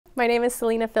My name is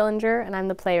Selina Fillinger, and I'm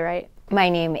the playwright. My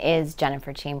name is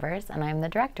Jennifer Chambers, and I'm the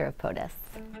director of POTUS.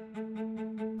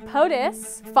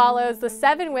 POTUS follows the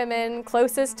 7 women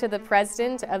closest to the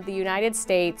President of the United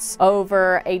States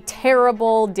over a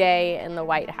terrible day in the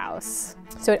White House.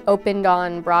 So it opened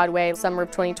on Broadway summer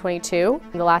of 2022.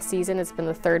 The last season, it's been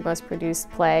the 3rd most produced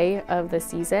play of the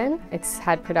season. It's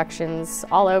had productions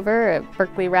all over, at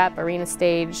Berkeley Rep, Arena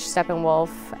Stage, Steppenwolf,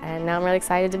 and now I'm really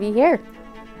excited to be here.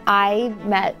 I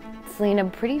met Selina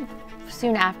pretty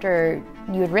soon after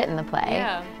you had written the play.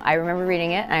 Yeah. I remember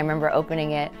reading it, and I remember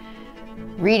opening it,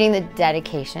 reading the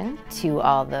dedication to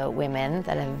all the women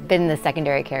that have been the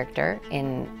secondary character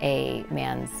in a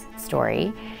man's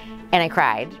story, and I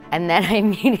cried. And then I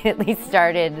immediately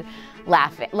started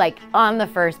laughing, like on the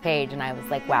first page, and I was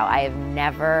like, wow, I have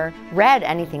never read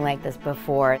anything like this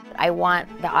before. I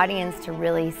want the audience to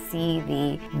really see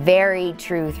the very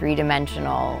true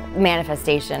 3-dimensional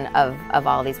manifestation of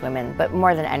all these women, but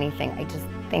more than anything, I just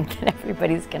think that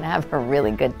everybody's gonna have a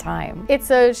really good time. It's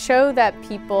a show that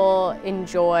people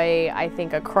enjoy, I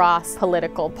think, across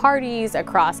political parties,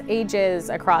 across ages,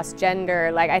 across gender.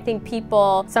 Like, I think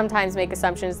people sometimes make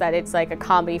assumptions that it's like a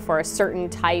comedy for a certain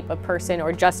type of person,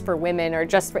 or just for women, or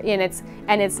just for, and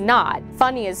it's not.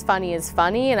 Funny is funny is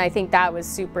funny, and I think that was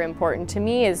super important to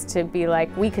me, is to be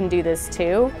like, we can do this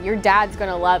too. Your dad's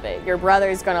gonna love it, your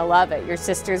brother's gonna love it, your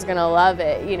sister's gonna love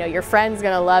it, you know, your friend's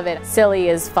gonna love it. Silly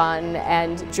is fun,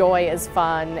 and joy is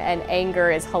fun, and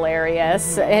anger is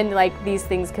hilarious, and like these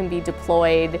things can be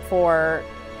deployed for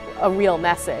a real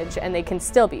message, and they can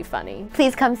still be funny.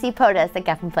 Please come see POTUS at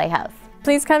Geffen Playhouse.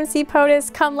 Please come see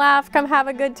POTUS, come laugh, come have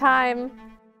a good time.